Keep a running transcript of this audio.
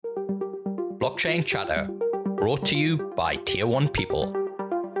Blockchain Chatter, brought to you by Tier 1 People,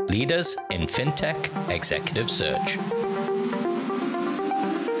 leaders in fintech executive search.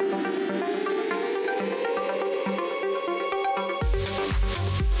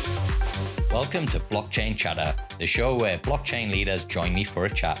 Welcome to Blockchain Chatter, the show where blockchain leaders join me for a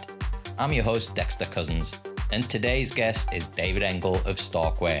chat. I'm your host, Dexter Cousins, and today's guest is David Engel of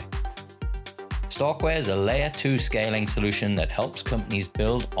Starkware. Starkware is a layer 2 scaling solution that helps companies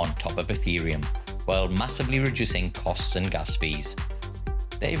build on top of Ethereum while massively reducing costs and gas fees.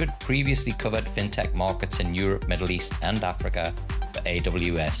 David previously covered fintech markets in Europe, Middle East, and Africa for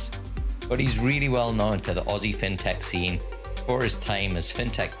AWS, but he's really well known to the Aussie fintech scene for his time as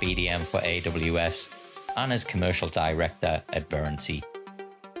fintech BDM for AWS and as commercial director at Verency.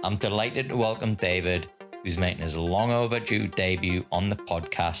 I'm delighted to welcome David, who's making his long overdue debut on the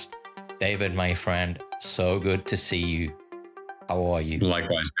podcast. David, my friend, so good to see you. How are you?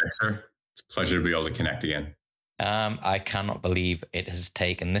 Likewise, Dexter. It's a pleasure to be able to connect again. I cannot believe it has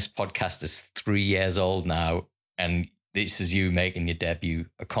taken, this podcast is 3 years old now, and this is you making your debut.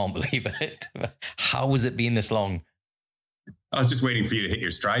 I can't believe it. How has it been this long? I was just waiting for you to hit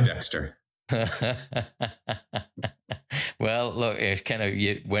your stride, Dexter. Well, look, it's kind of,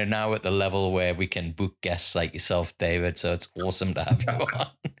 we're now at the level where we can book guests like yourself, David. So it's awesome to have you on.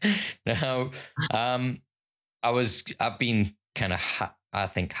 Now, I've been kind of, I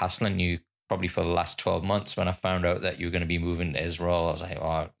think, hassling you probably for the last 12 months when I found out that you were going to be moving to Israel. I was like,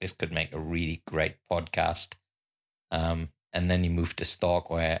 oh, this could make a really great podcast. And then you moved to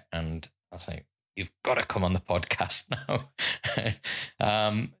Starkware, and I was like, you've got to come on the podcast now.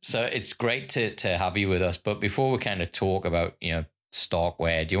 So it's great to have you with us. But before we kind of talk about,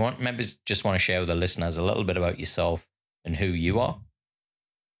 Starkware, do you want members just want to share with the listeners a little bit about yourself and who you are?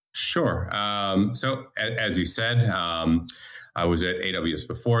 Sure. So as you said, I was at AWS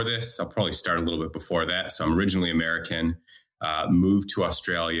before this. I'll probably start a little bit before that. So I'm originally American, moved to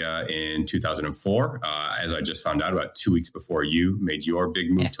Australia in 2004, as I just found out about 2 weeks before you made your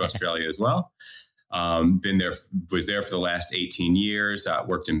big move to Australia as well. Was there for the last 18 years,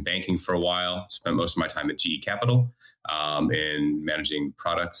 worked in banking for a while, spent most of my time at GE Capital in managing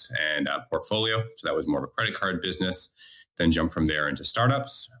products and portfolio. So that was more of a credit card business. Then jumped from there into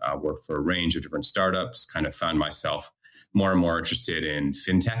startups, worked for a range of different startups, kind of found myself more and more interested in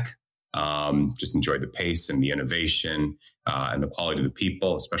fintech. Just enjoyed the pace and the innovation and the quality of the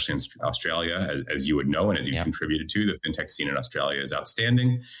people, especially in Australia, as you would know, and as you contributed to. The fintech scene in Australia is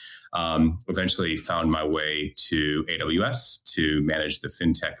outstanding. Eventually found my way to AWS to manage the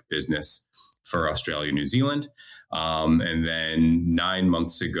fintech business for Australia, New Zealand. And then 9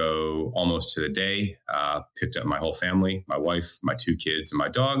 months ago, almost to the day, picked up my whole family, my wife, my 2 kids, and my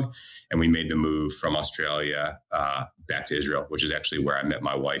dog. And we made the move from Australia back to Israel, which is actually where I met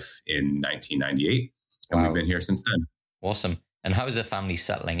my wife in 1998. And we've been here since then. Awesome. And how is the family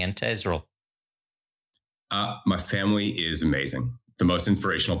settling into Israel? My family is amazing. The most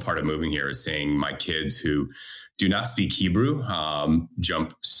inspirational part of moving here is seeing my kids who do not speak Hebrew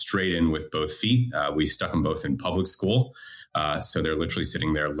jump straight in with both feet. We stuck them both in public school. So they're literally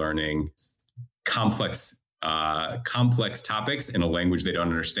sitting there learning complex topics in a language they don't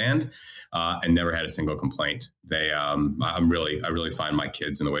understand and never had a single complaint. I really find my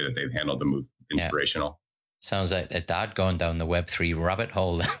kids and the way that they've handled the move inspirational. Sounds like their dad going down the Web3 rabbit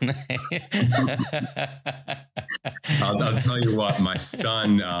hole. I'll tell you what, my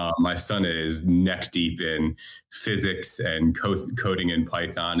son is neck deep in physics and coding in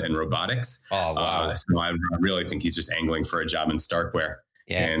Python and robotics. Oh, wow. So I really think he's just angling for a job in Starkware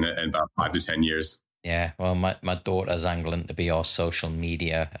in about 5 to 10 years. Yeah. Well, my daughter's angling to be our social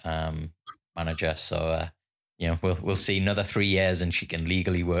media manager. So, we'll see another 3 years and she can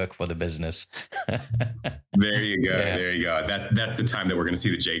legally work for the business. There you go. Yeah. There you go. That's the time that we're going to see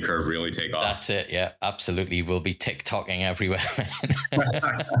the J curve really take off. That's it. Yeah, absolutely. We'll be TikToking everywhere.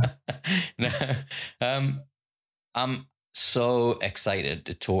 I'm so excited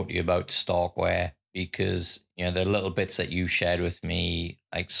to talk to you about Starkware because, the little bits that you shared with me,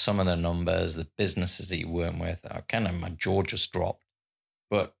 like some of the numbers, the businesses that you work with, my jaw just dropped.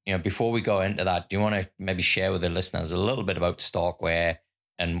 But, before we go into that, do you want to maybe share with the listeners a little bit about Starkware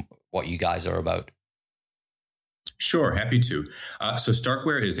and what you guys are about? Sure, happy to. So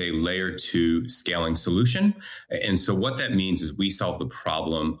Starkware is a layer 2 scaling solution. And so what that means is we solve the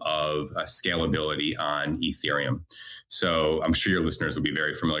problem of scalability on Ethereum. So I'm sure your listeners will be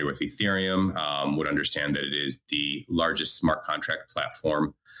very familiar with Ethereum, would understand that it is the largest smart contract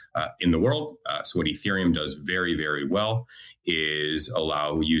platform in the world. So what Ethereum does very, very well is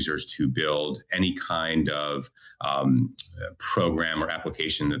allow users to build any kind of program or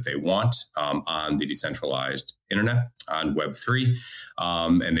application that they want on the decentralized internet, on Web3,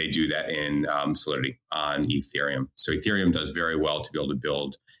 and they do that in Solidity on Ethereum. So Ethereum does very well to be able to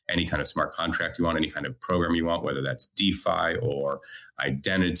build any kind of smart contract you want, any kind of program you want, whether that's DeFi or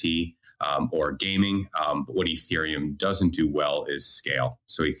identity or gaming. But what Ethereum doesn't do well is scale.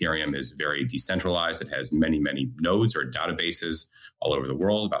 So Ethereum is very decentralized. It has many, many nodes or databases all over the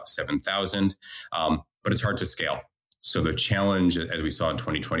world, about 7,000, but it's hard to scale. So the challenge, as we saw in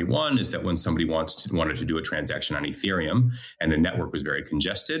 2021, is that when somebody wanted to do a transaction on Ethereum and the network was very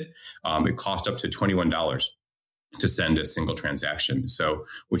congested, it cost up to $21 to send a single transaction. So,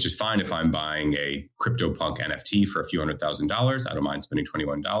 which is fine if I'm buying a CryptoPunk NFT for a few $100,000. I don't mind spending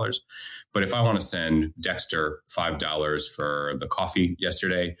 $21. But if I want to send Dexter $5 for the coffee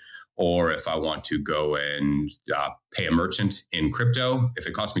yesterday, or if I want to go and pay a merchant in crypto, if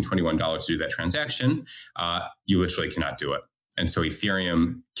it costs me $21 to do that transaction, you literally cannot do it. And so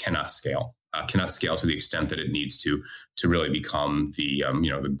Ethereum cannot scale to the extent that it needs to really become the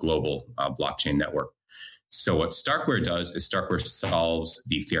global blockchain network. So what Starkware does is Starkware solves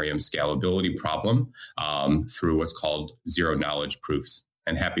the Ethereum scalability problem through what's called zero knowledge proofs.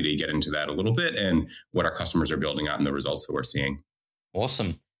 And happy to get into that a little bit and what our customers are building out and the results that we're seeing.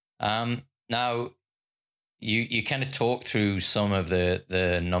 Awesome. Now, you kind of talk through some of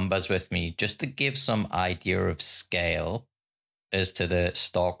the numbers with me just to give some idea of scale as to the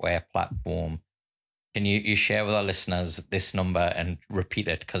Starkware platform. Can you share with our listeners this number and repeat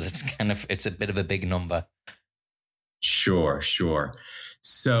it, because it's a bit of a big number? Sure.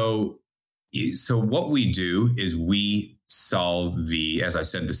 So what we do is we solve as I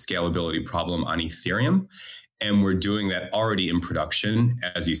said, the scalability problem on Ethereum. And we're doing that already in production,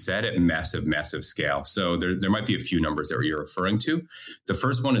 as you said, at massive, massive scale. So there might be a few numbers that you're referring to. The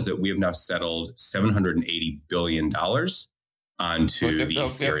first one is that we have now settled $780 billion onto the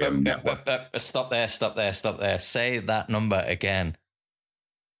Ethereum network. Stop there. Say that number again.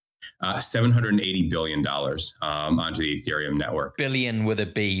 $780 billion onto the Ethereum network. Billion with a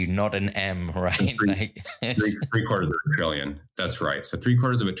B, not an M, right? Three quarters of a trillion. That's right. So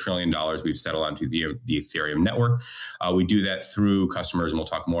 $750 billion we've settled onto the Ethereum network. We do that through customers, and we'll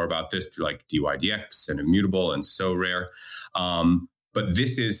talk more about this, through like DYDX and Immutable and SoRare. But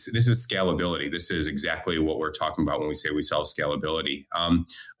this is scalability. This is exactly what we're talking about when we say we solve scalability.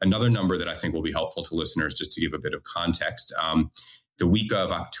 Another number that I think will be helpful to listeners, just to give a bit of context. The week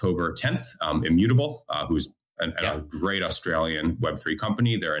of October 10th, Immutable, who's a great Australian Web3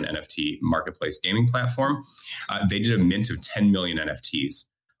 company, they're an NFT marketplace gaming platform. They did a mint of 10 million NFTs,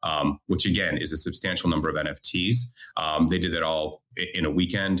 which again is a substantial number of NFTs. They did that all in a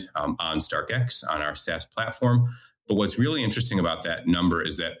weekend on StarkX, on our SaaS platform. But what's really interesting about that number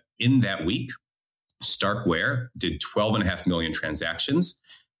is that in that week, Starkware did 12.5 million transactions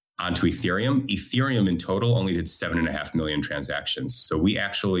onto Ethereum. Ethereum in total only did 7.5 million transactions. So we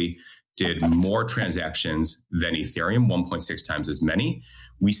actually did more transactions than Ethereum, 1.6 times as many.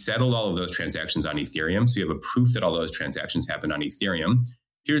 We settled all of those transactions on Ethereum. So you have a proof that all those transactions happened on Ethereum.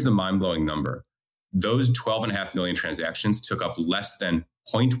 Here's the mind-blowing number. Those 12.5 million transactions took up less than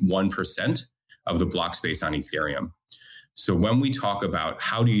 0.1% of the block space on Ethereum. So when we talk about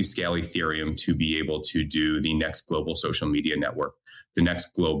how do you scale Ethereum to be able to do the next global social media network, the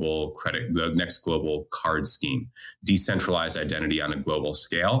next global credit, the next global card scheme, decentralized identity on a global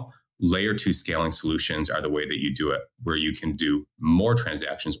scale, layer 2 scaling solutions are the way that you do it, where you can do more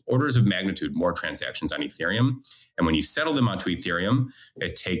transactions, orders of magnitude more transactions on Ethereum. And when you settle them onto Ethereum,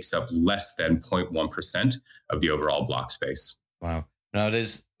 it takes up less than 0.1% of the overall block space. Wow. Now,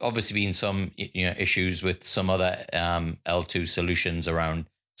 there's obviously been some issues with some other L2 solutions around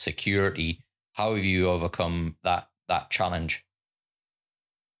security. How have you overcome that challenge?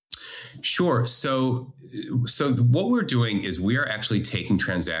 Sure. So what we're doing is we are actually taking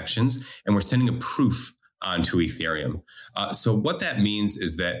transactions and we're sending a proof onto Ethereum. So what that means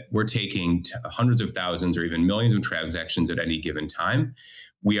is that we're taking hundreds of thousands or even millions of transactions at any given time.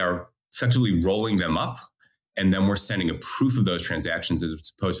 We are effectively rolling them up, and then we're sending a proof of those transactions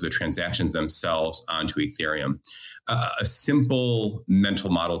as opposed to the transactions themselves onto Ethereum. A simple mental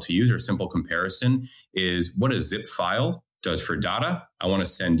model to use, or simple comparison, is what a zip file does for data. I want to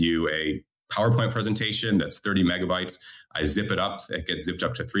send you a PowerPoint presentation that's 30 megabytes. I zip it up. It gets zipped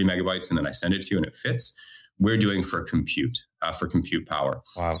up to 3 megabytes, and then I send it to you and it fits. We're doing for compute power.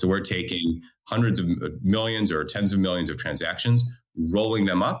 Wow. So we're taking hundreds of millions or tens of millions of transactions, rolling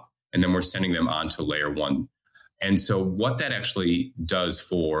them up, and then we're sending them on to layer one. And so what that actually does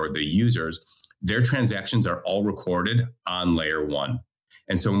for the users, their transactions are all recorded on layer one.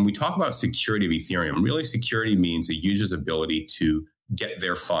 And so when we talk about security of Ethereum, really security means a user's ability to get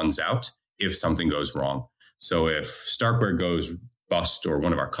their funds out if something goes wrong. So if Starkware goes bust or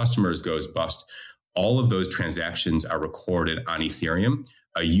one of our customers goes bust, all of those transactions are recorded on Ethereum.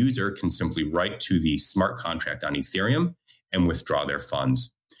 A user can simply write to the smart contract on Ethereum and withdraw their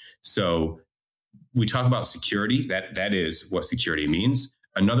funds. So we talk about security. That is what security means.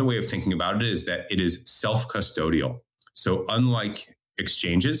 Another way of thinking about it is that it is self-custodial. So unlike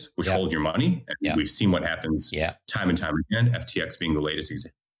exchanges, which hold your money, and we've seen what happens time and time again, FTX being the latest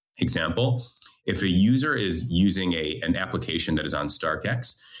example. If a user is using an application that is on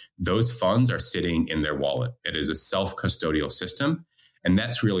StarkX, those funds are sitting in their wallet. It is a self-custodial system. And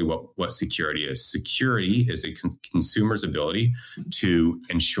that's really what security is. Security is a consumer's ability to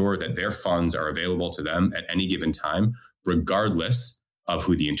ensure that their funds are available to them at any given time, regardless of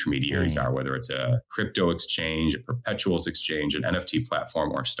who the intermediaries are, whether it's a crypto exchange, a perpetuals exchange, an NFT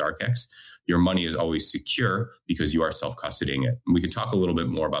platform, or StarkX. Your money is always secure because you are self-custodying it. And we can talk a little bit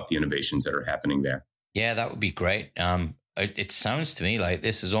more about the innovations that are happening there. Yeah, that would be great. It sounds to me like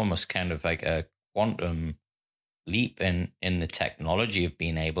this is almost kind of like a quantum leap in the technology of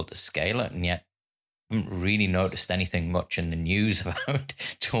being able to scale it, and yet I haven't really noticed anything much in the news about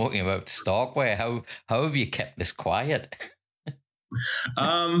talking about Starkware. How have you kept this quiet?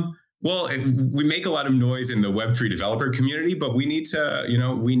 Well, we make a lot of noise in the Web3 developer community, but we need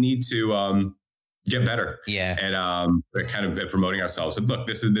to get better. Yeah. And kind of promoting ourselves. And look,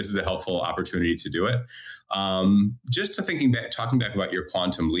 this is a helpful opportunity to do it. Just to talking back about your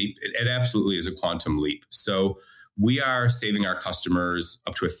quantum leap, it absolutely is a quantum leap. So we are saving our customers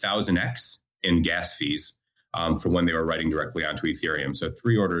up to 1,000x in gas fees for when they were writing directly onto Ethereum. So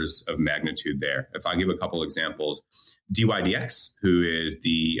 3 orders of magnitude there. If I give a couple examples, DYDX, who is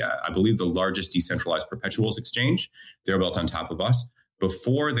I believe the largest decentralized perpetuals exchange, they're built on top of us.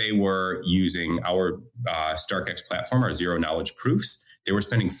 Before they were using our StarkX platform, our zero knowledge proofs, they were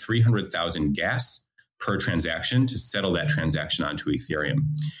spending 300,000 gas per transaction to settle that transaction onto Ethereum.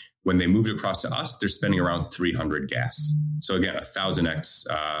 When they moved across to us, they're spending around 300 gas. So again, 1,000x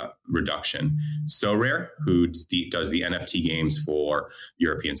reduction. SoRare, who does the NFT games for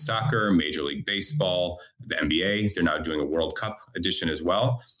European soccer, Major League Baseball, the NBA, they're now doing a World Cup edition as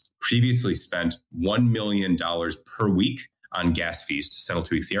well, previously spent $1 million per week on gas fees to settle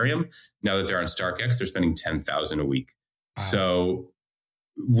to Ethereum. Now that they're on StarkX, they're spending $10,000 a week. Wow. So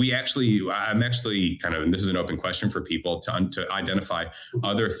I'm actually kind of, and this is an open question for people to identify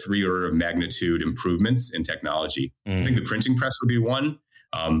other 3 order of magnitude improvements in technology. I think the printing press would be one.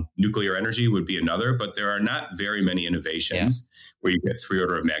 Nuclear energy would be another, but there are not very many innovations where you get 3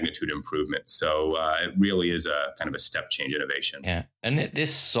 order of magnitude improvement. So it really is a kind of a step change innovation. Yeah. And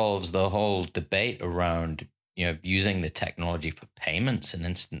this solves the whole debate around, using the technology for payments and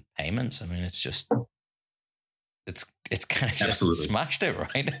instant payments. I mean, it's kind of just Absolutely smashed it,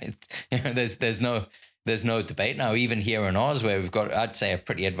 right? There's no debate now, even here in Oz, where we've got, I'd say, a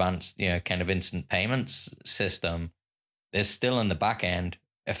pretty advanced, kind of instant payments system. There's still in the back end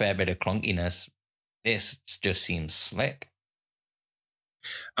a fair bit of clunkiness. This just seems slick.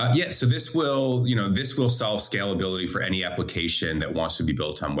 So this will solve scalability for any application that wants to be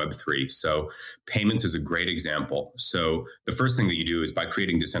built on Web3. So payments is a great example. So the first thing that you do is by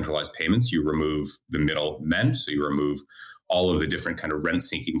creating decentralized payments, you remove the middlemen. So you remove all of the different kind of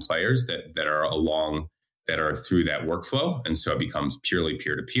rent-seeking players that are through that workflow. And so it becomes purely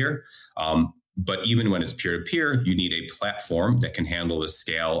peer-to-peer. But even when it's peer-to-peer, you need a platform that can handle the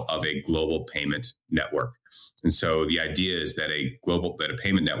scale of a global payment network. And so the idea is that a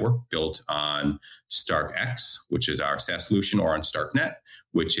payment network built on StarkX, which is our SaaS solution, or on StarkNet,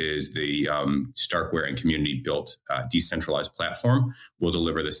 which is the Starkware and community built decentralized platform, will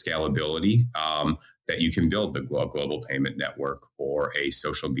deliver the scalability that you can build the global payment network or a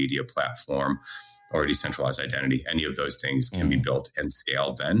social media platform or a decentralized identity. Any of those things can be built and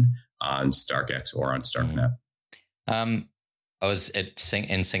scaled then on StarkX or on StarkNet. I was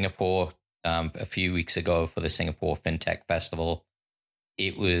in Singapore a few weeks ago for the Singapore FinTech Festival.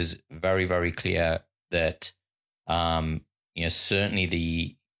 It was very, very clear that certainly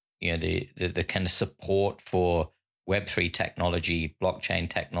the kind of support for Web3 technology, blockchain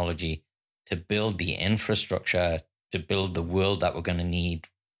technology, to build the infrastructure, to build the world that we're going to need,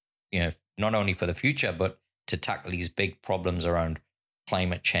 not only for the future, but to tackle these big problems around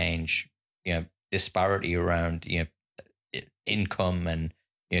climate change, disparity around, income, and,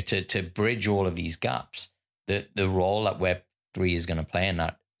 to bridge all of these gaps. The role that Web3 is going to play in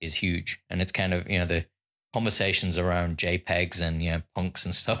that is huge. And it's kind of, the conversations around JPEGs and, punks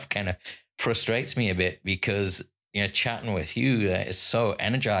and stuff kind of frustrates me a bit, because, chatting with you is so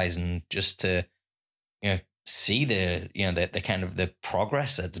energizing just to, see the kind of the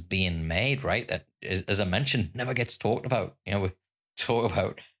progress that's being made, right? That, as I mentioned, never gets talked about. We talk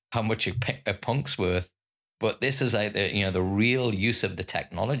about how much a punk's worth, but this is like the real use of the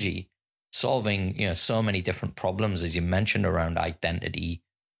technology solving, so many different problems, as you mentioned, around identity,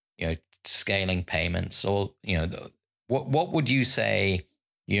 scaling payments, or, what would you say,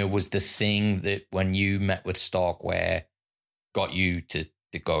 was the thing that when you met with Starkware got you to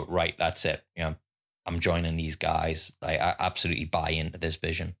go, right, that's it, I'm joining these guys. I absolutely buy into this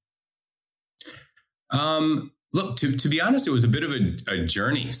vision. Look, to be honest, it was a bit of a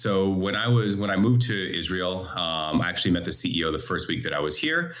journey. So when I moved to Israel, I actually met the CEO the first week that I was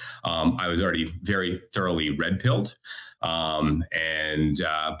here. I was already very thoroughly red-pilled. But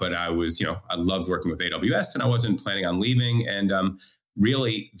I was, I loved working with AWS, and I wasn't planning on leaving. And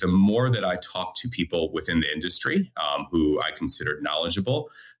really, the more that I talked to people within the industry who I considered knowledgeable,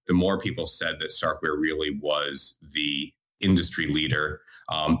 the more people said that Starkware really was the industry leader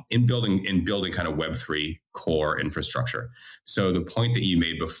in building kind of Web3 core infrastructure. So the point that you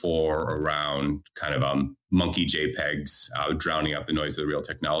made before around kind of monkey JPEGs drowning out the noise of the real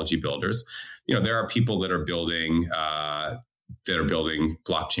technology builders, there are people that are building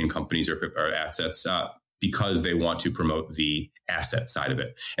blockchain companies or assets because they want to promote the asset side of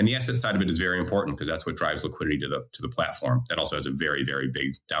it. And the asset side of it is very important because that's what drives liquidity to the platform. That also has a very, very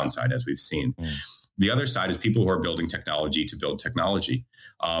big downside, as we've seen. The other side is people who are building technology to build technology.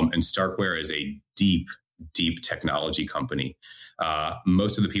 And Starkware is a deep, deep technology company.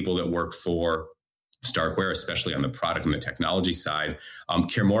 Most of the people that work for Starkware, especially on the product and the technology side,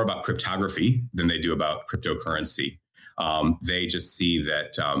 care more about cryptography than they do about cryptocurrency. They just see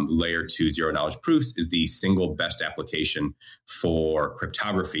that layer 2 zero knowledge proofs is the single best application for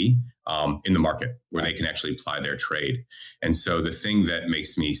cryptography in the market, where they can actually apply their trade. And so the thing that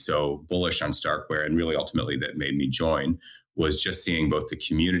makes me so bullish on Starkware, and really ultimately that made me join, was just seeing both the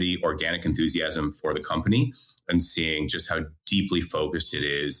community, organic enthusiasm for the company, and seeing just how deeply focused it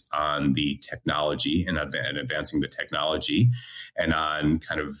is on the technology and advancing the technology, and on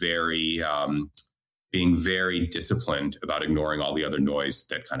kind of being very disciplined about ignoring all the other noise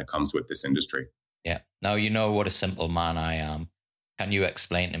that kind of comes with this industry. Yeah. Now, you know what a simple man I am. Can you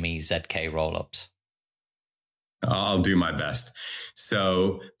explain to me ZK rollups? I'll do my best.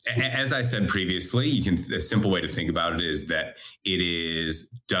 So, as I said previously, a simple way to think about it is that it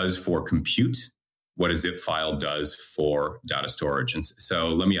does for compute what a zip file does for data storage. And so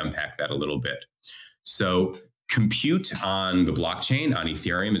let me unpack that a little bit. So compute on the blockchain, on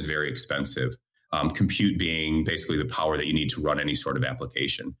Ethereum, is very expensive. Compute being basically the power that you need to run any sort of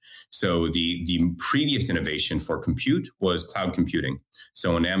application. So the previous innovation for compute was cloud computing.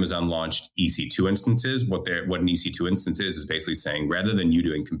 So when Amazon launched EC2 instances, what an EC2 instance is basically saying, rather than you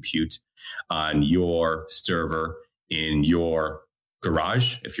doing compute on your server in your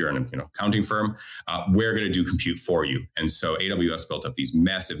garage, if you're in a accounting firm, we're going to do compute for you. And so AWS built up these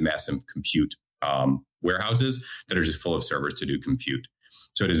massive compute warehouses that are just full of servers to do compute.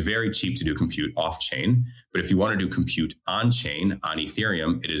 So it is very cheap to do compute off-chain. But if you want to do compute on-chain, on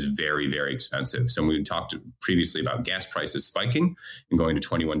Ethereum, it is very, very expensive. So we talked previously about gas prices spiking and going to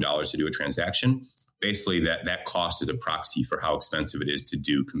 $21 to do a transaction. Basically, that cost is a proxy for how expensive it is to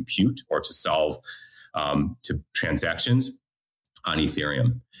do compute or to solve to transactions on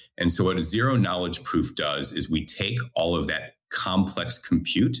Ethereum. And so what a zero knowledge proof does is we take all of that complex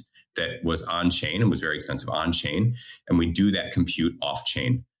compute that was on-chain and was very expensive on-chain, and we do that compute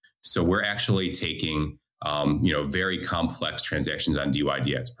off-chain. So we're actually taking very complex transactions on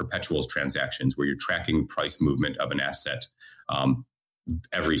DYDX, perpetual transactions, where you're tracking price movement of an asset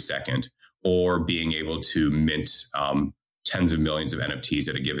every second, or being able to mint tens of millions of NFTs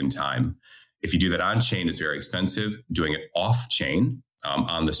at a given time. If you do that on-chain, it's very expensive. Doing it off-chain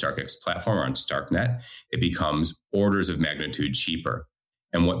on the StarkX platform or on StarkNet, it becomes orders of magnitude cheaper.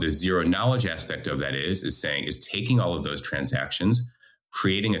 And what the zero knowledge aspect of that is taking all of those transactions,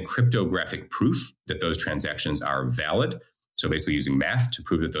 creating a cryptographic proof that those transactions are valid. So basically using math to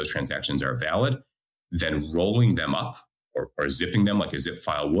prove that those transactions are valid, then rolling them up or zipping them like a zip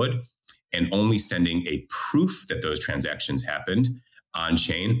file would, and only sending a proof that those transactions happened on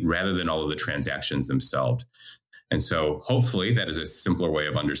chain rather than all of the transactions themselves. And so hopefully that is a simpler way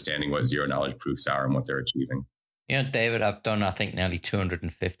of understanding what zero knowledge proofs are and what they're achieving. You know, David, I've done, I think, nearly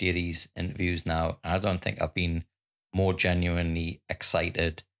 250 of these interviews now. I don't think I've been more genuinely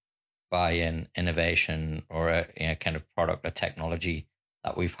excited by an innovation or a kind of product or technology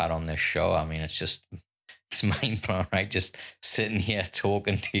that we've had on this show. I mean, it's mind blowing, right? Just sitting here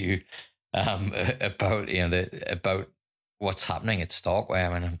talking to you about about what's happening at Starkware.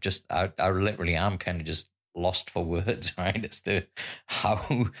 I mean, I literally am kind of just lost for words, right, as to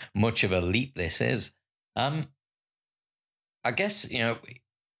how much of a leap this is. I guess,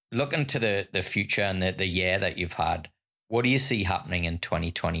 looking to the future and the year that you've had, what do you see happening in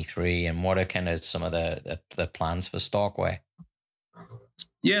 2023, and what are kind of some of the plans for Starkware?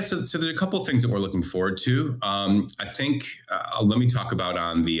 Yeah, so there's a couple of things that we're looking forward to. I think let me talk about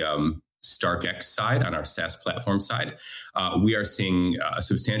on the StarkX side, on our SaaS platform side. We are seeing a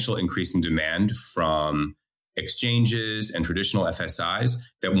substantial increase in demand from exchanges and traditional FSIs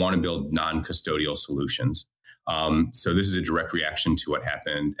that want to build non-custodial solutions. So this is a direct reaction to what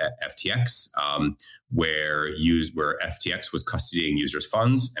happened at FTX, where FTX was custodying users'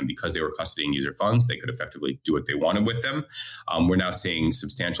 funds, and because they were custodying user funds, they could effectively do what they wanted with them. We're now seeing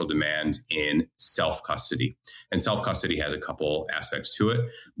substantial demand in self-custody, and self-custody has a couple aspects to it.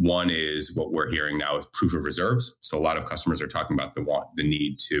 One is what we're hearing now is proof of reserves. So a lot of customers are talking about the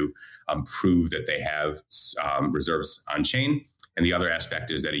need to prove that they have reserves on chain. And the other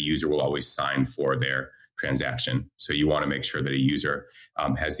aspect is that a user will always sign for their transaction. So you want to make sure that a user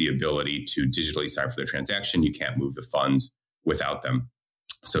has the ability to digitally sign for their transaction. You can't move the funds without them.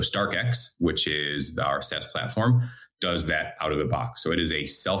 So StarkX, which is our SaaS platform, does that out of the box. So it is a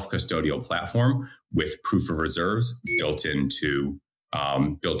self-custodial platform with proof of reserves built into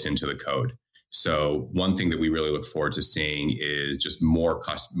the code. So one thing that we really look forward to seeing is just more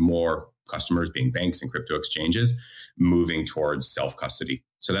customers, being banks and crypto exchanges, moving towards self-custody.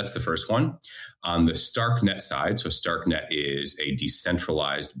 So that's the first one. On the StarkNet side, so StarkNet is a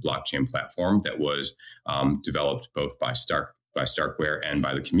decentralized blockchain platform that was developed both by Starkware and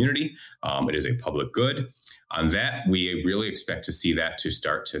by the community. It is a public good. On that, we really expect to see that to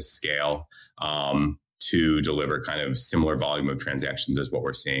start to scale to deliver kind of similar volume of transactions as what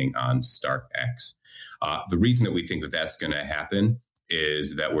we're seeing on StarkX. The reason that we think that that's going to happen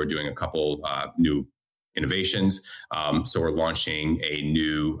is that we're doing a couple new innovations. So we're launching a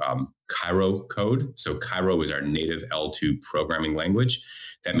new Cairo code. So Cairo is our native L2 programming language.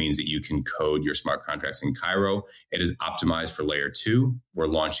 That means that you can code your smart contracts in Cairo. It is optimized for layer 2. We're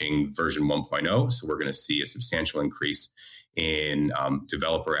launching version 1.0. So we're going to see a substantial increase in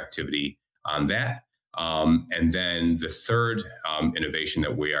developer activity on that. And then the third innovation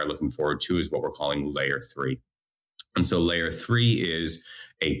that we are looking forward to is what we're calling layer 3. And so layer 3 is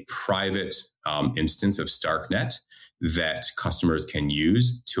a private instance of StarkNet that customers can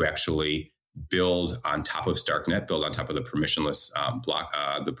use to actually build on top of StarkNet, build on top of the permissionless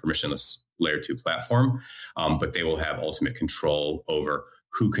the permissionless layer 2 platform. But they will have ultimate control over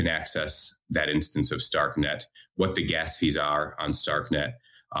who can access that instance of StarkNet, what the gas fees are on StarkNet,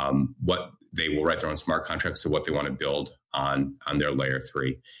 what they will write their own smart contracts to what they want to build on their layer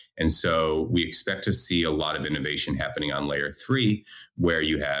 3. And so we expect to see a lot of innovation happening on layer 3, where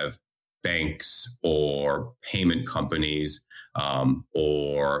you have banks or payment companies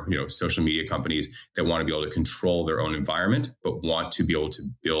or social media companies that want to be able to control their own environment, but want to be able to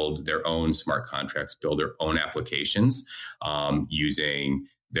build their own smart contracts, build their own applications using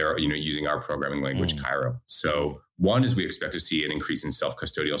our programming language, Cairo. So one is we expect to see an increase in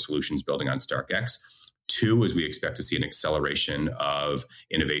self-custodial solutions building on StarkX. 2 is we expect to see an acceleration of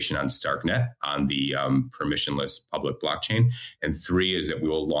innovation on StarkNet, on the permissionless public blockchain. And 3 is that we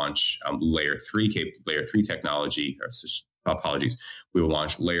will launch layer 3 technology. We will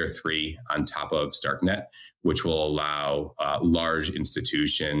launch layer 3 on top of StarkNet, which will allow large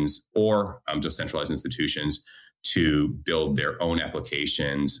institutions or decentralized institutions to build their own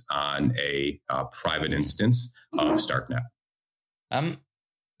applications on a private instance of StarkNet.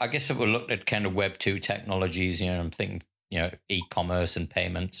 I guess if we looked at kind of Web 2 technologies, I'm thinking, e-commerce and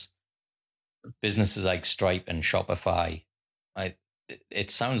payments, businesses like Stripe and Shopify, it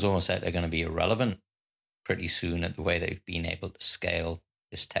sounds almost like they're going to be irrelevant pretty soon at the way they've been able to scale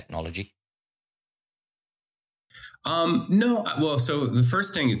this technology. No. Well, so the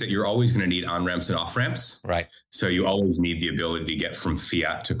first thing is that you're always going to need on-ramps and off-ramps. Right. So you always need the ability to get from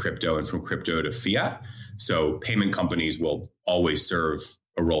fiat to crypto and from crypto to fiat. So payment companies will always serve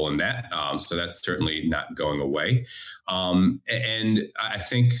a role in that. So that's certainly not going away. And I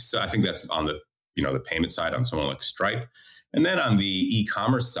think that's on the the payment side on someone like Stripe. And then on the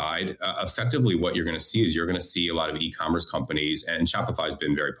e-commerce side, effectively what you're going to see is you're going to see a lot of e-commerce companies, and Shopify has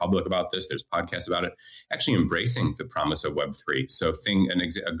been very public about this. There's podcasts about it, actually embracing the promise of Web3. So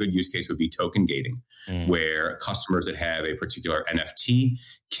a good use case would be token gating, where customers that have a particular NFT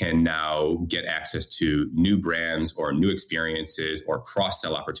can now get access to new brands or new experiences or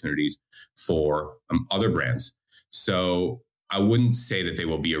cross-sell opportunities for other brands. So I wouldn't say that they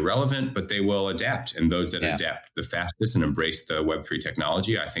will be irrelevant, but they will adapt. And those that adapt the fastest and embrace the Web3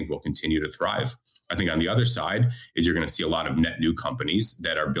 technology, I think will continue to thrive. I think on the other side is you're going to see a lot of net new companies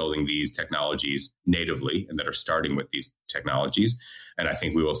that are building these technologies natively and that are starting with these technologies. And I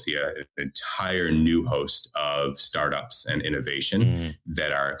think we will see an entire new host of startups and innovation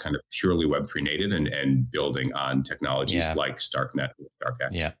that are kind of purely Web3 native and building on technologies like StarkNet and StarkX.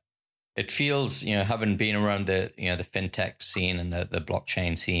 Yeah. It feels, having been around the fintech scene and the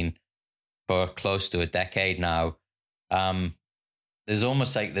blockchain scene for close to a decade now, there's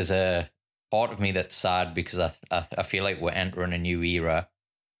almost like there's a part of me that's sad because I feel like we're entering a new era.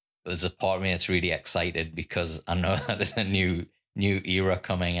 But there's a part of me that's really excited because I know that there's a new era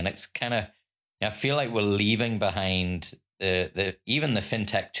coming, and it's kind of, I feel like we're leaving behind even the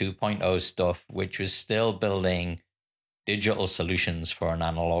fintech 2.0 stuff, which was still building digital solutions for an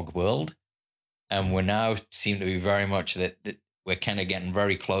analog world. And we now seem to be very much that we're kind of getting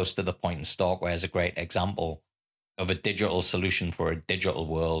very close to the point, in Starkware is a great example of a digital solution for a digital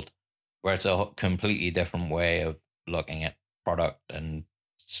world, where it's a completely different way of looking at product and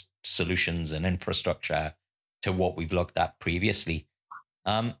solutions and infrastructure to what we've looked at previously.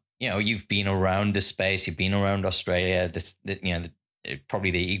 You've been around the space, you've been around Australia,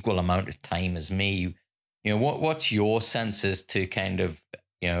 probably the equal amount of time as me. What's your sense as to kind of,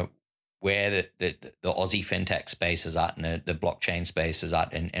 where the Aussie fintech space is at and the blockchain space is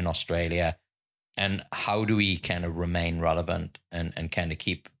at in Australia, and how do we kind of remain relevant and kind of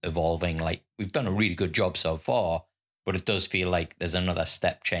keep evolving? Like, we've done a really good job so far, but it does feel like there's another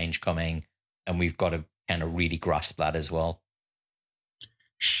step change coming, and we've got to kind of really grasp that as well.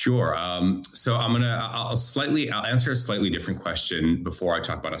 Sure. So I'll answer a slightly different question before I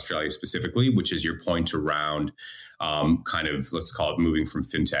talk about Australia specifically, which is your point around kind of, let's call it moving from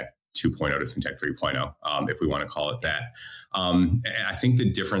fintech 2.0 to fintech 3.0, if we want to call it that. I think the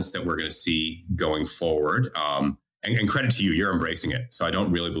difference that we're going to see going forward, and credit to you, you're embracing it. So I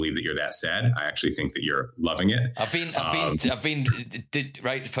don't really believe that you're that sad. I actually think that you're loving it. I've been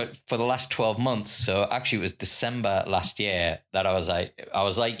right for the last 12 months. So actually it was December last year that I was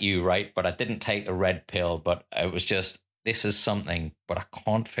like you, right? But I didn't take the red pill, but it was just, this is something, but I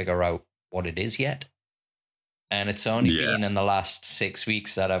can't figure out what it is yet. And it's only been in the last 6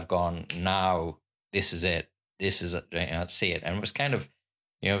 weeks that I've gone, now this is it. This is it. See it. And it was kind of,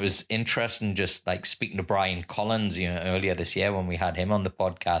 it was interesting just like speaking to Brian Collins, earlier this year when we had him on the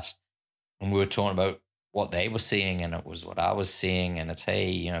podcast, and we were talking about what they were seeing, and it was what I was seeing. And it's,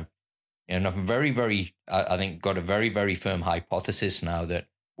 hey, I'm very, very, I think got a very, very firm hypothesis now that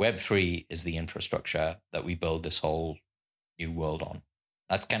Web3 is the infrastructure that we build this whole new world on.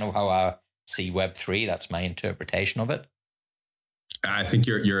 That's kind of how I see Web3. That's my interpretation of it. I think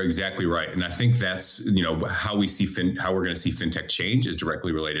you're exactly right, and I think that's how we see how we're going to see fintech change is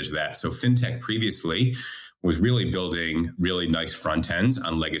directly related to that. So fintech previously was really building really nice front ends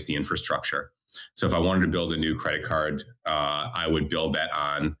on legacy infrastructure. So if I wanted to build a new credit card, I would build that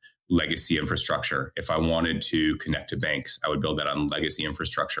on legacy infrastructure. If I wanted to connect to banks, I would build that on legacy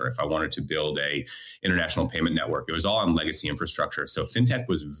infrastructure. If I wanted to build a international payment network, it was all on legacy infrastructure. So fintech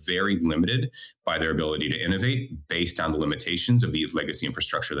was very limited by their ability to innovate based on the limitations of the legacy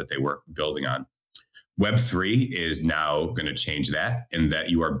infrastructure that they were building on. Web3 is now going to change that, in that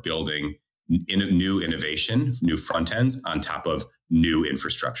you are building new innovation, new front ends on top of new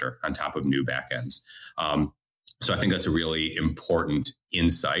infrastructure, on top of new back ends. So I think that's a really important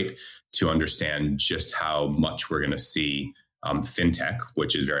insight to understand just how much we're going to see fintech,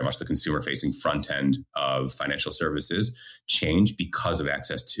 which is very much the consumer-facing front end of financial services, change because of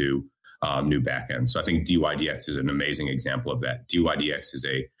access to new backend. So I think DYDX is an amazing example of that. DYDX is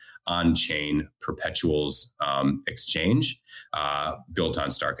a on-chain perpetuals exchange built on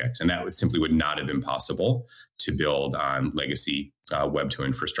StarkX, and that simply would not have been possible to build on legacy Web2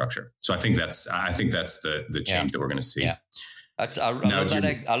 infrastructure. So I think that's the change that we're going to see. Yeah. I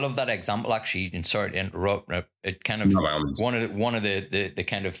love that example, actually. And sorry to interrupt. It kind of one of the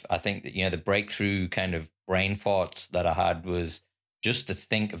kind of, I think that, the breakthrough kind of brain thoughts that I had was just to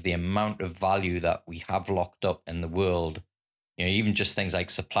think of the amount of value that we have locked up in the world. Even just things like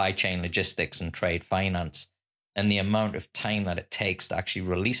supply chain logistics and trade finance. and the amount of time that it takes to actually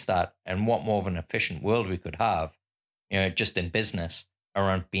release that, and what more of an efficient world we could have, just in business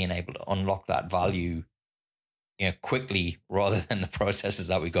around being able to unlock that value, quickly rather than the processes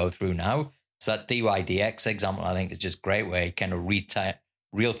that we go through now. So that DYDX example, I think, is just great, where you kind of real-time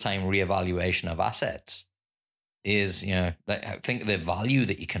reevaluation of assets is, think of the value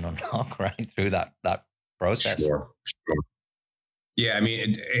that you can unlock right through that process. Sure. Yeah, I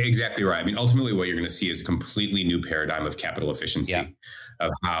mean, exactly right. I mean, ultimately, what you're going to see is a completely new paradigm of capital efficiency,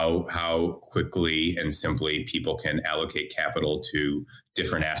 of how quickly and simply people can allocate capital to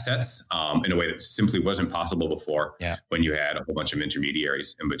different assets in a way that simply wasn't possible before when you had a whole bunch of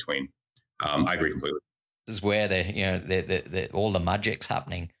intermediaries in between. I agree completely. This is where all the magic's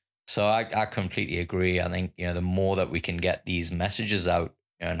happening. So I completely agree. I think, the more that we can get these messages out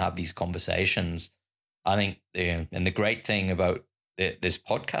and have these conversations, I think, and the great thing about this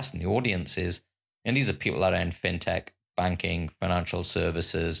podcast and the audience is, and these are people that are in fintech, banking, financial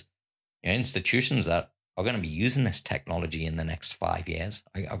services, institutions that are going to be using this technology in the next 5 years.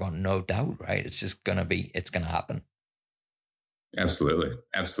 I got no doubt, right? It's just going to happen. Absolutely.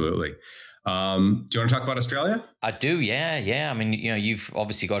 Absolutely. Do you want to talk about Australia? I do. Yeah. I mean, you've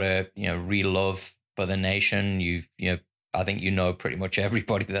obviously got a, real love for the nation. I think pretty much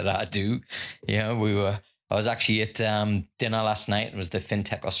everybody that I do. I was actually at dinner last night. It was the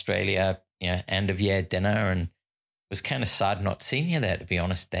FinTech Australia, end of year dinner, and it was kind of sad not seeing you there, to be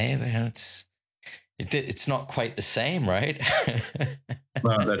honest, Dave. It's not quite the same, right?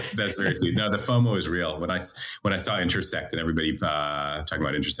 Well, that's very sweet. No, the FOMO is real. When I saw Intersect and everybody talking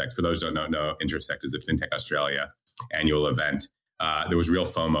about Intersect, for those who don't know, Intersect is a FinTech Australia annual event. There was real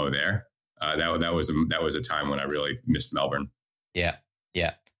FOMO there. That was a time when I really missed Melbourne. Yeah.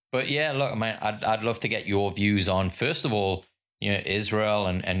 But yeah, look, man, I'd love to get your views on, first of all, Israel,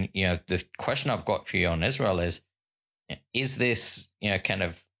 and the question I've got for you on Israel is this kind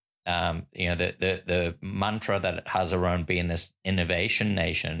of the mantra that it has around being this innovation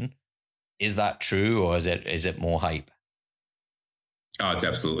nation, is that true, or is it more hype? Oh, it's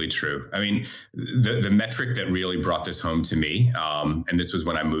absolutely true. I mean, the metric that really brought this home to me, and this was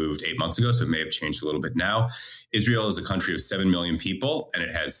when I moved 8 months ago, so it may have changed a little bit now. Israel is a country of 7 million people, and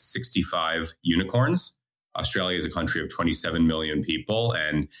it has 65 unicorns. Australia is a country of 27 million people,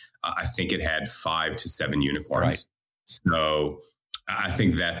 and I think it had 5 to 7 unicorns. Right. So I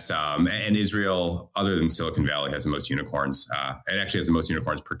think that's, and Israel, other than Silicon Valley, has the most unicorns. It actually has the most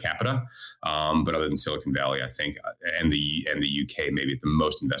unicorns per capita. But other than Silicon Valley, I think, and the UK, maybe the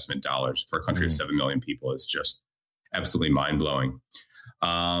most investment dollars for a country of 7 million people is just absolutely mind blowing.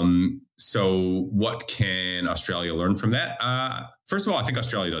 So what can Australia learn from that? First of all, I think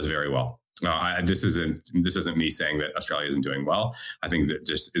Australia does very well. This isn't me saying that Australia isn't doing well. I think that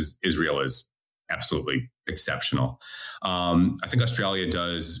Israel is absolutely exceptional. I think Australia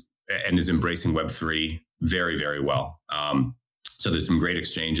does and is embracing Web3 very, very well. So there's some great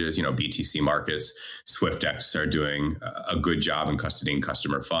exchanges, BTC markets, SwiftX are doing a good job in custodying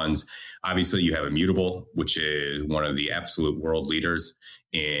customer funds. Obviously, you have Immutable, which is one of the absolute world leaders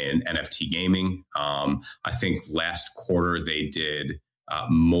in NFT gaming. I think last quarter they did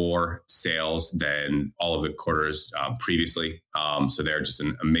more sales than all of the quarters previously. So they're just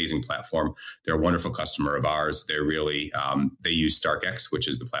an amazing platform. They're a wonderful customer of ours. They're really, they use StarkX, which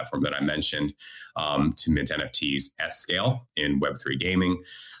is the platform that I mentioned, to mint NFTs at scale in Web3 gaming.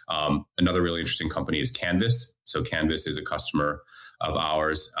 Another really interesting company is Canvas. So Canvas is a customer of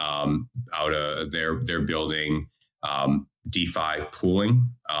ours. They're building DeFi pooling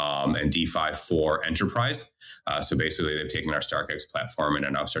and DeFi for enterprise. So basically, they've taken our StarkX platform and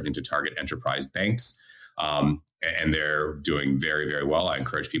are now starting to target enterprise banks. And they're doing very, very well. I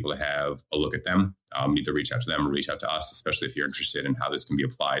encourage people to have a look at them, either reach out to them or reach out to us, especially if you're interested in how this can be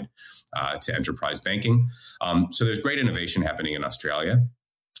applied to enterprise banking. So there's great innovation happening in Australia.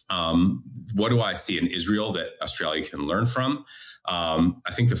 What do I see in Israel that Australia can learn from?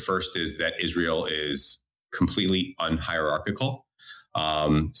 I think the first is that Israel is completely unhierarchical.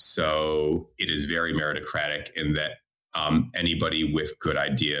 So it is very meritocratic in that anybody with good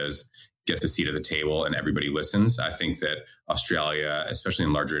ideas gets a seat at the table and everybody listens. I think that Australia, especially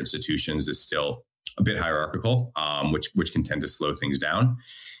in larger institutions, is still a bit hierarchical, which can tend to slow things down.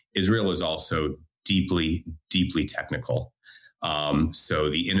 Israel is also deeply, deeply technical. So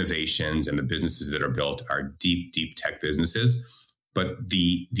the innovations and the businesses that are built are deep, deep tech businesses. But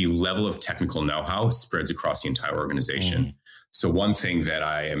the level of technical know-how spreads across the entire organization. So one thing that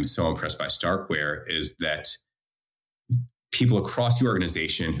I am so impressed by Starkware is that people across the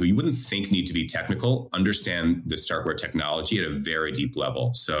organization who you wouldn't think need to be technical understand the Starkware technology at a very deep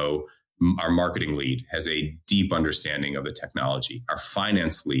level. So Our marketing lead has a deep understanding of the technology. Our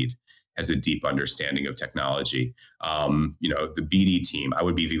finance lead has a deep understanding of technology. The BD team, I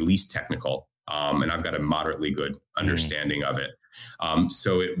would be the least technical, and I've got a moderately good understanding of it.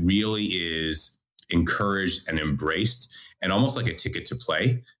 So it really is encouraged and embraced, and almost like a ticket to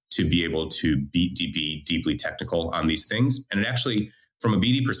play, to be able to be deeply technical on these things. And it actually, from a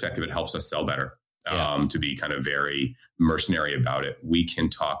BD perspective, it helps us sell better. To be kind of very mercenary about it. We can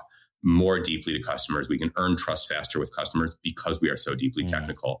talk more deeply to customers. We can earn trust faster with customers because we are so deeply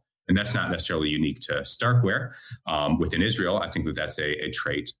technical. And that's not necessarily unique to Starkware. Within Israel, I think that that's a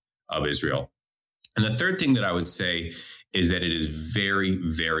trait of Israel. And the third thing that I would say is that it is very,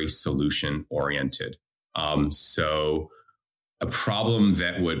 very solution oriented. So a problem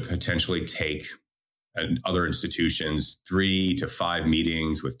that would potentially take other institutions 3 to 5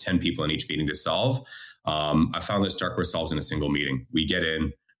 meetings with 10 people in each meeting to solve, I found that Starkware solves in a single meeting. We get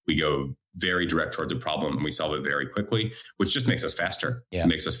in, we go very direct towards a problem, and we solve it very quickly, which just makes us faster. It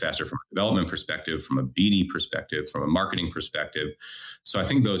makes us faster from a development perspective, from a BD perspective, from a marketing perspective. So I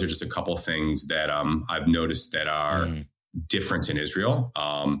think those are just a couple things that I've noticed that are different in Israel,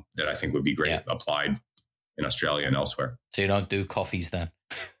 that I think would be great applied in Australia and elsewhere. So you don't do coffees then?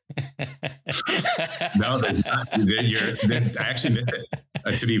 No, I actually miss it.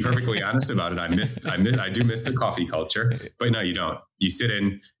 To be perfectly honest about it, I do miss the coffee culture. But no, you don't. You sit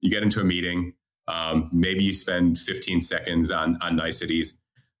in, you get into a meeting. Maybe you spend 15 seconds on niceties.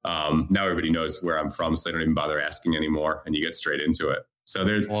 Now everybody knows where I'm from, so they don't even bother asking anymore, and you get straight into it. So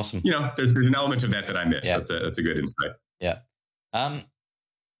there's awesome. There's an element of that I miss. Yeah. That's a good insight. Yeah.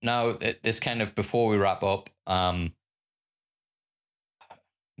 Now this kind of, before we wrap up,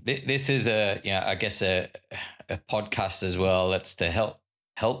 this is I guess a podcast as well. That's to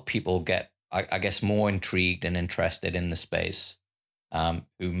help people get, I guess, more intrigued and interested in the space,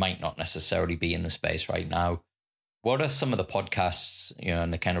 who might not necessarily be in the space right now. What are some of the podcasts,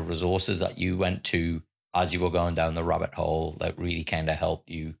 and the kind of resources that you went to as you were going down the rabbit hole that really kind of helped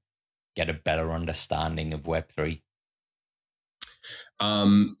you get a better understanding of Web3?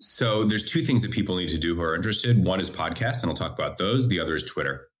 So there's 2 things that people need to do who are interested. One is podcasts, and I'll talk about those. The other is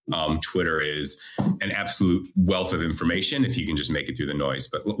Twitter. Twitter is an absolute wealth of information if you can just make it through the noise.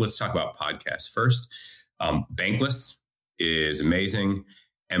 But let's talk about podcasts first. Bankless is amazing.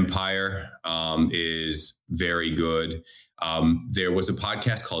 Empire is very good. There was a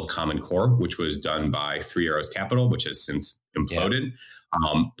podcast called Common Core, which was done by Three Arrows Capital, which has since imploded.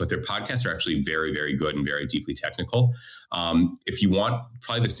 But their podcasts are actually very, very good and very deeply technical. If you want,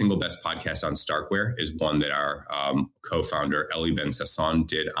 probably the single best podcast on Starkware is one that our co-founder, Eli Ben Sasson,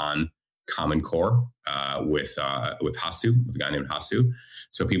 did on Common Core with Hasu, with a guy named Hasu.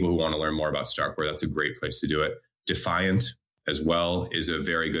 So people who want to learn more about Starkware, that's a great place to do it. Defiant as well is a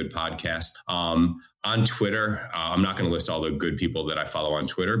very good podcast. On Twitter, I'm not going to list all the good people that I follow on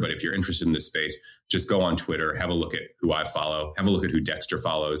Twitter, but if you're interested in this space, just go on Twitter, have a look at who I follow, have a look at who Dexter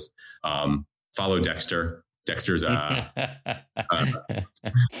follows. Follow Dexter. Dexter's yeah.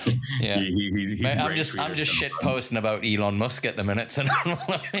 he's I'm just shit posting about Elon Musk at the minute. So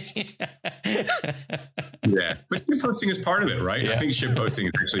yeah, but shit posting is part of it, right? Yeah. I think shit posting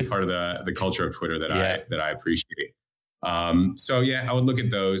is actually part of the culture of Twitter that I appreciate. So yeah, I would look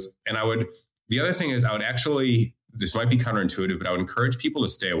at those, and the other thing is I would actually, this might be counterintuitive, but I would encourage people to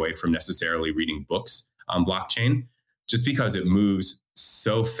stay away from necessarily reading books on blockchain, just because it moves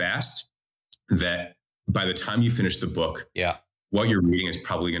so fast that by the time you finish the book, what you're reading is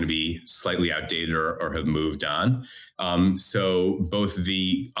probably going to be slightly outdated or have moved on. So both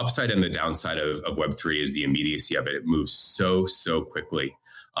the upside and the downside of Web3 is the immediacy of it. It moves so quickly.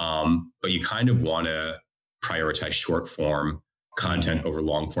 But you kind of want to prioritize short form content over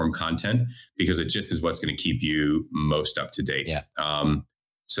long form content, because it just is what's going to keep you most up to date. Yeah.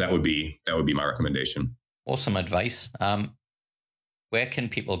 So that would be my recommendation. Awesome advice. Where can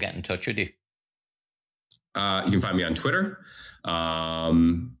people get in touch with you? You can find me on Twitter. I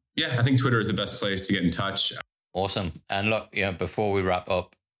think Twitter is the best place to get in touch. Awesome. And look, before we wrap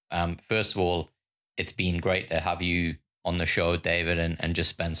up, first of all, it's been great to have you on the show, David, and just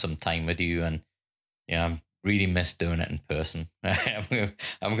spend some time with you. And I'm really miss doing it in person. I'm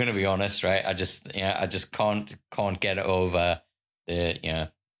going to be honest, right? I just can't get over the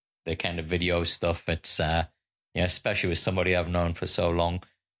kind of video stuff. It's especially with somebody I've known for so long.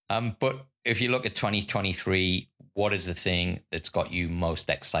 But if you look at 2023, what is the thing that's got you most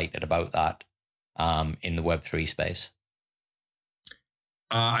excited about that in the Web3 space?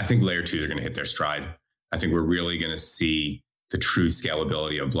 I think layer 2s are going to hit their stride. I think we're really going to see the true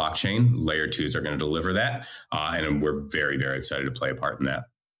scalability of blockchain. Layer 2s are going to deliver that. And we're very, very excited to play a part in that.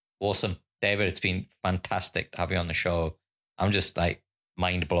 Awesome. David, it's been fantastic to have you on the show. I'm just like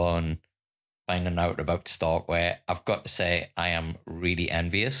mind blown finding out about Starkware. I've got to say, I am really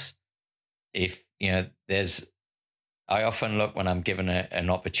envious. If, I often look when I'm given an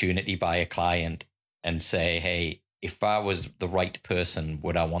opportunity by a client and say, hey, if I was the right person,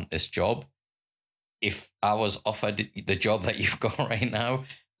 would I want this job? If I was offered the job that you've got right now,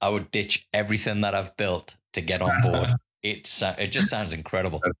 I would ditch everything that I've built to get on board. It just sounds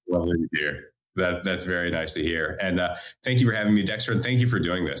incredible. That's lovely to hear. That's very nice to hear. And thank you for having me, Dexter. And thank you for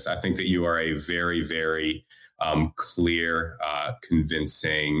doing this. I think that you are a very, very clear,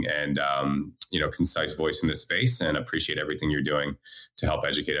 convincing, and concise voice in this space, and appreciate everything you're doing to help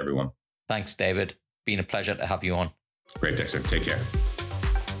educate everyone. Thanks, David. Been a pleasure to have you on. Great, Dexter. Take care.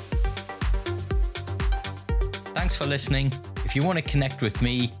 Thanks for listening. If you want to connect with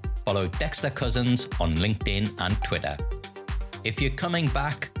me, follow Dexter Cousins on LinkedIn and Twitter. If you're coming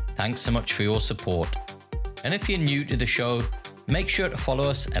back, thanks so much for your support. And if you're new to the show, make sure to follow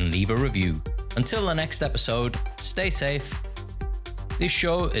us and leave a review. Until the next episode, stay safe. This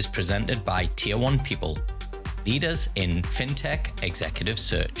show is presented by Tier 1 People, leaders in fintech executive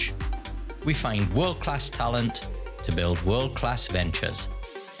search. We find world-class talent to build world-class ventures,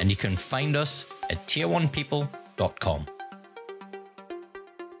 and you can find us at tier1people.com.